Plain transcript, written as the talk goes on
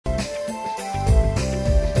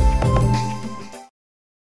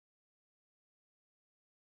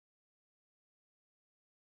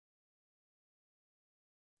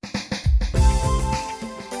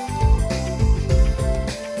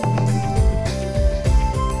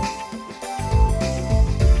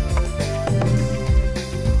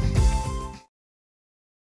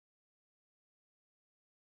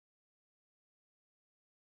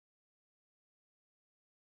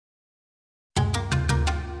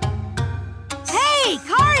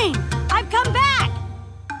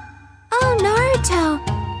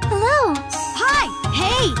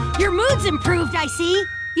mood's improved, I see.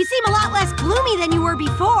 You seem a lot less gloomy than you were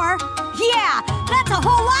before. Yeah, that's a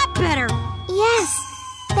whole lot better. Yes.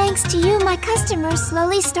 Thanks to you, my customers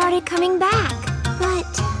slowly started coming back. But...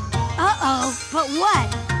 Uh-oh, but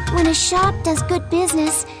what? when a shop does good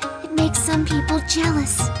business, it makes some people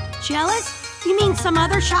jealous. Jealous? You mean some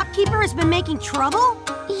other shopkeeper has been making trouble?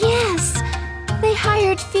 Yes. They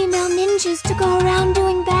hired female ninjas to go around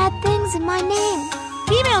doing bad things in my name.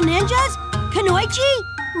 Female ninjas? Kunoichi?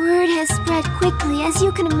 Word has spread quickly, as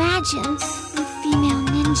you can imagine, with female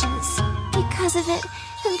ninjas. Because of it,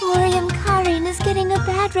 Emporium Karin is getting a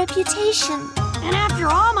bad reputation. And after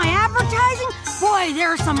all my advertising? Boy, there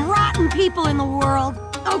are some rotten people in the world.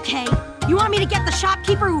 Okay, you want me to get the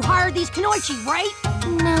shopkeeper who hired these Kunoichi, right?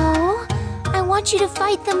 No. I want you to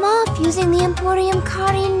fight them off using the Emporium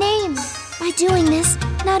Karin name. By doing this,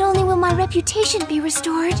 not only will my reputation be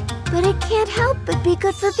restored, but it can't help but be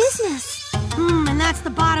good for business. And that's the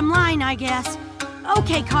bottom line, I guess.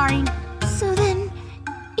 Okay, Karin. So then,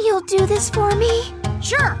 you'll do this for me?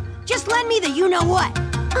 Sure, just lend me the you-know-what.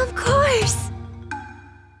 Of course.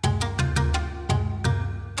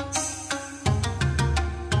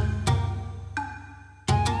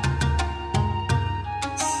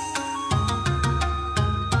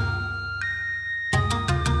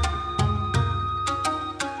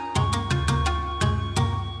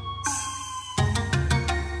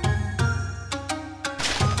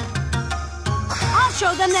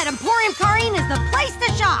 Show them that Emporium Karin is the place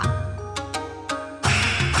to shop!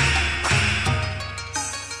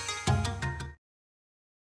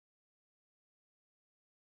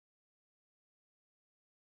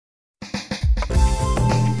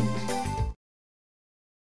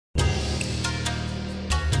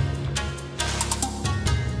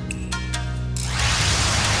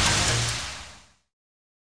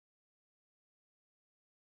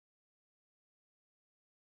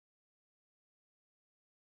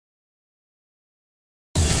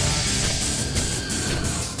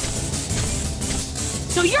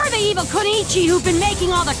 So you're the evil Kunichi who've been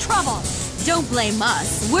making all the trouble! Don't blame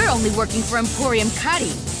us. We're only working for Emporium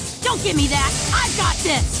Karin. Don't give me that! I've got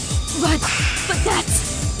this! But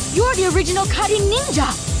that's... You're the original Karin ninja!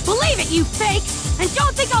 Believe it, you fakes! And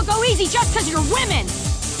don't think I'll go easy just because you're women!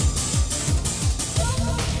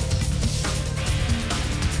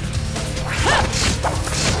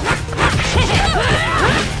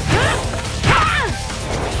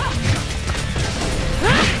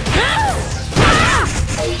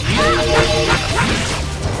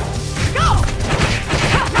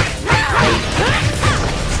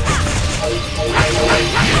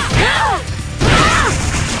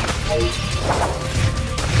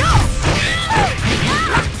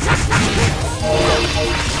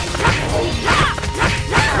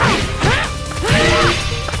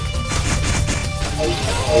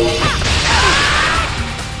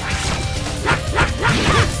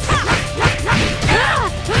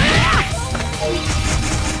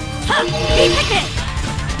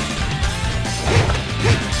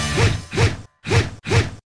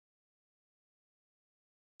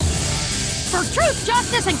 For truth,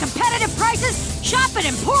 justice, and competitive prices, shop at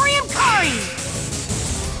Emporium Karin!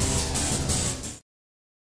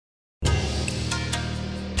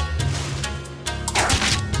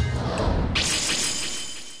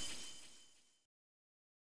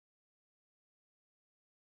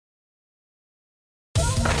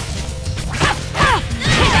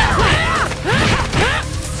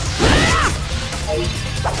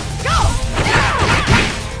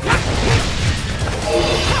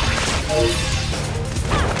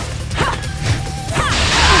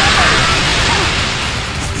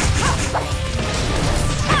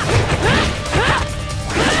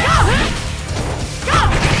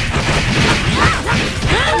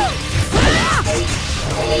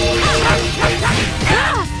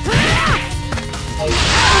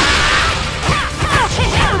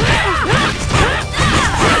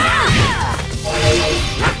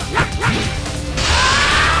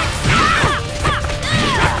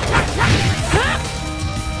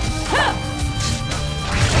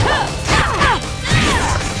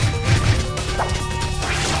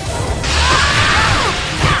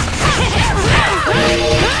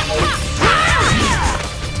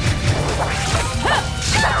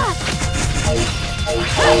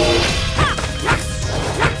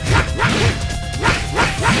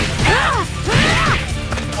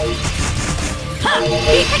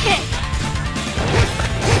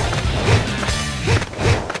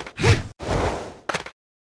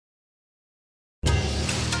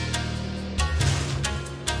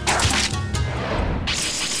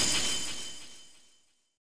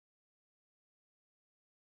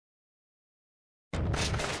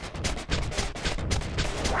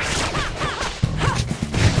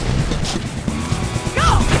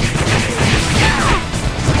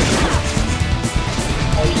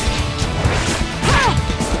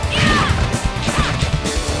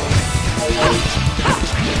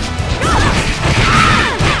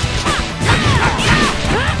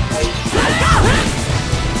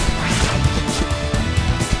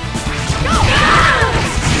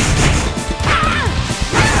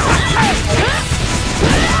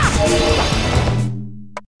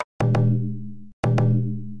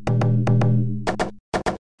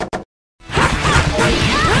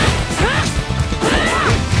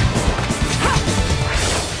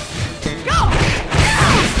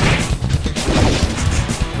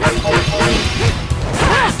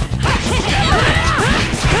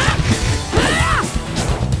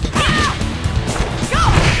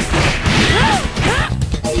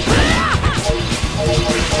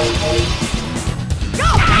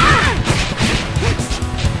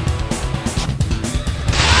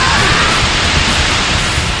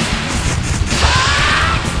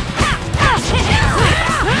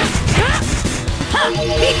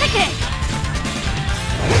 Pizza kick!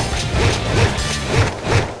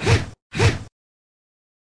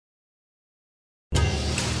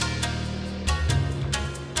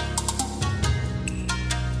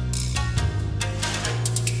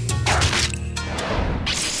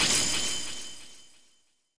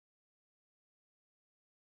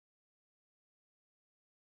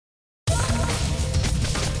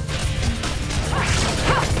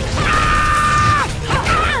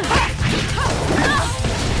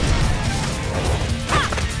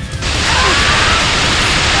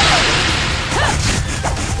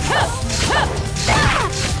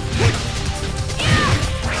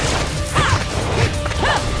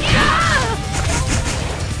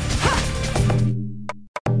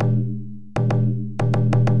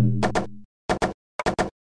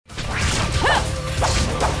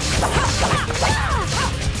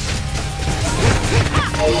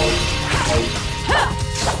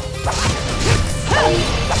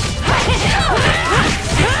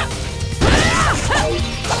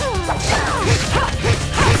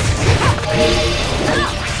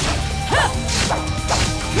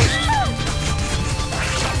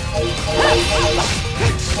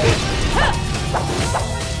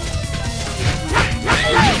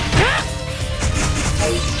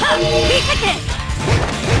 Pizza kick!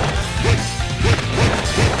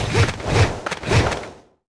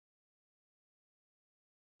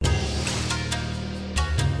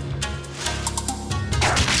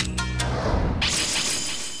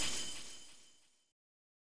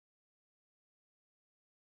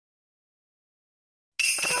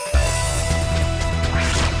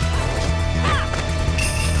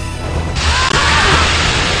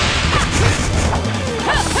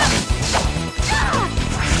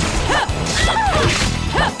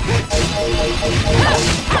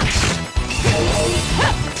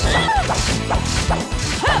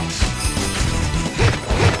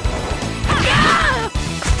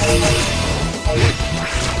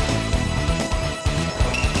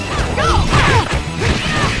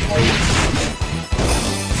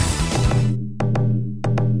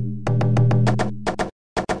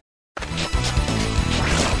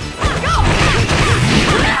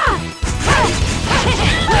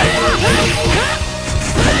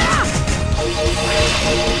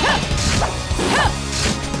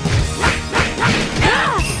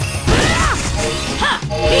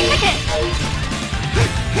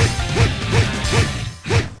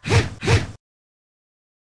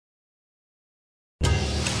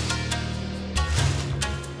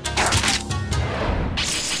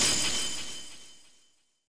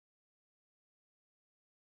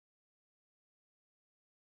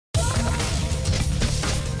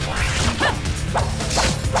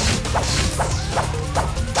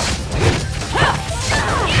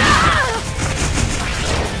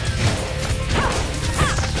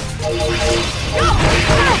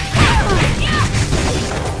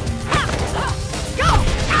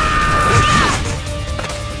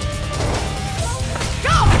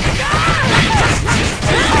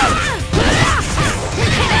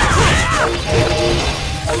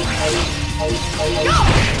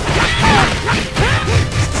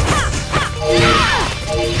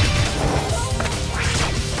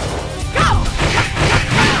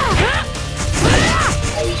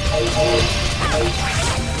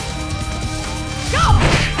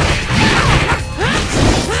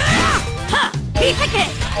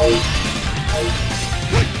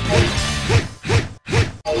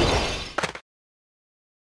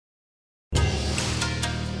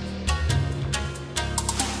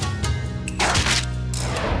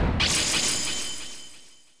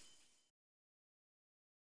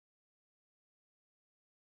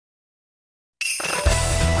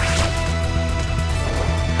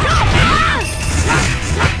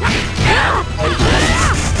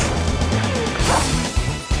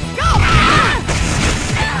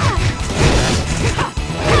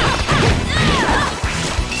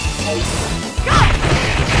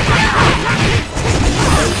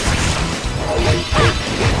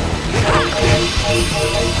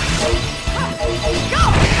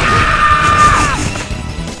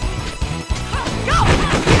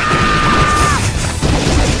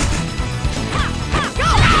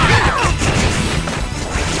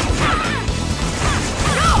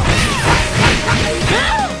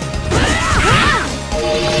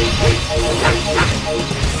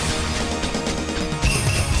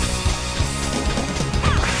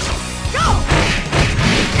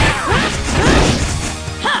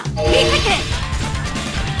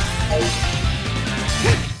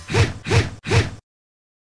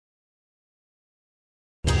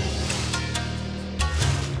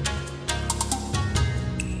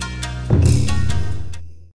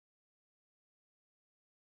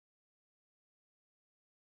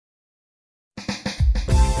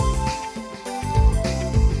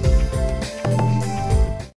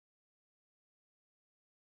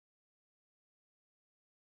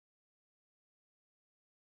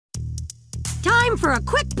 Time for a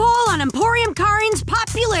quick poll on Emporium Karin's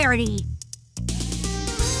popularity.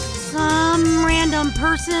 Some random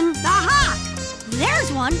person. Aha!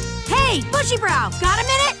 There's one. Hey, Bushy Brow, got a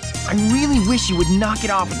minute? I really wish you would knock it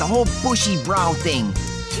off with the whole bushy brow thing.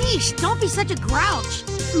 Sheesh, don't be such a grouch.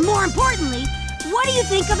 More importantly, what do you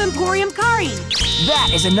think of Emporium Karin?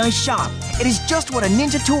 That is a nice shop. It is just what a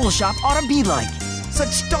ninja tool shop ought to be like. Such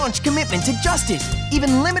staunch commitment to justice.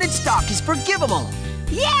 Even limited stock is forgivable.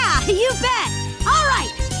 Yeah, you bet. All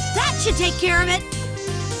right, that should take care of it.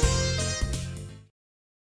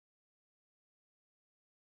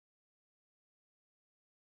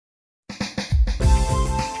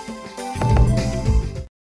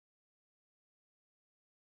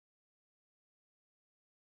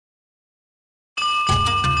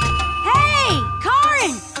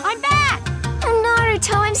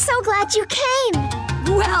 Naruto, I'm so glad you came!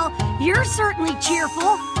 Well, you're certainly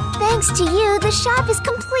cheerful. Thanks to you, the shop is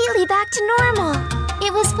completely back to normal.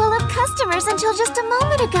 It was full of customers until just a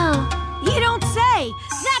moment ago. You don't say!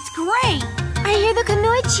 That's great! I hear the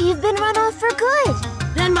Kunoichi have been run off for good.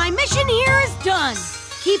 Then my mission here is done.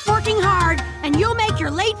 Keep working hard, and you'll make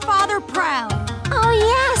your late father proud.